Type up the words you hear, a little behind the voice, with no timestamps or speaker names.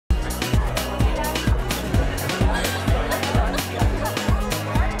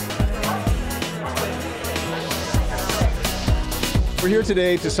We're here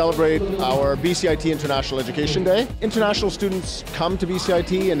today to celebrate our BCIT International Education Day. International students come to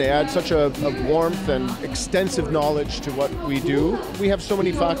BCIT and they add such a warmth and extensive knowledge to what we do. We have so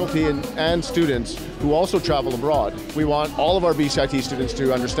many faculty and students who also travel abroad. We want all of our BCIT students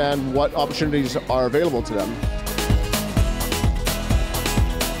to understand what opportunities are available to them.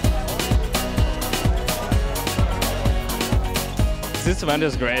 This event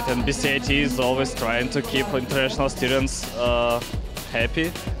is great, and BCIT is always trying to keep international students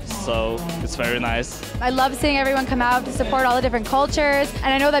happy, so it's very nice. I love seeing everyone come out to support all the different cultures, and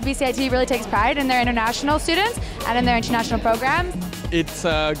I know that BCIT really takes pride in their international students and in their international programs. It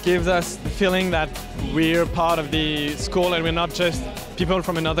gives us the feeling that we're part of the school and we're not just people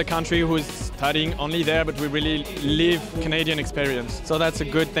from another country who's studying only there, but we really live Canadian experience. So that's a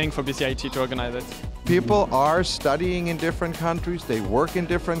good thing for BCIT to organize it. People are studying in different countries, they work in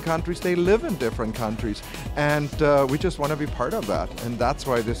different countries, they live in different countries, and we just want to be part of that, and that's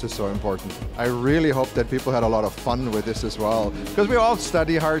why this is so important. I really hope that people had a lot of fun with this as well, because we all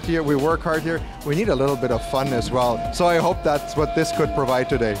study hard here, we work hard here, we need a little bit of fun as well. So I hope that's what this could provide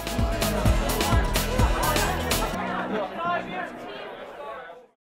today.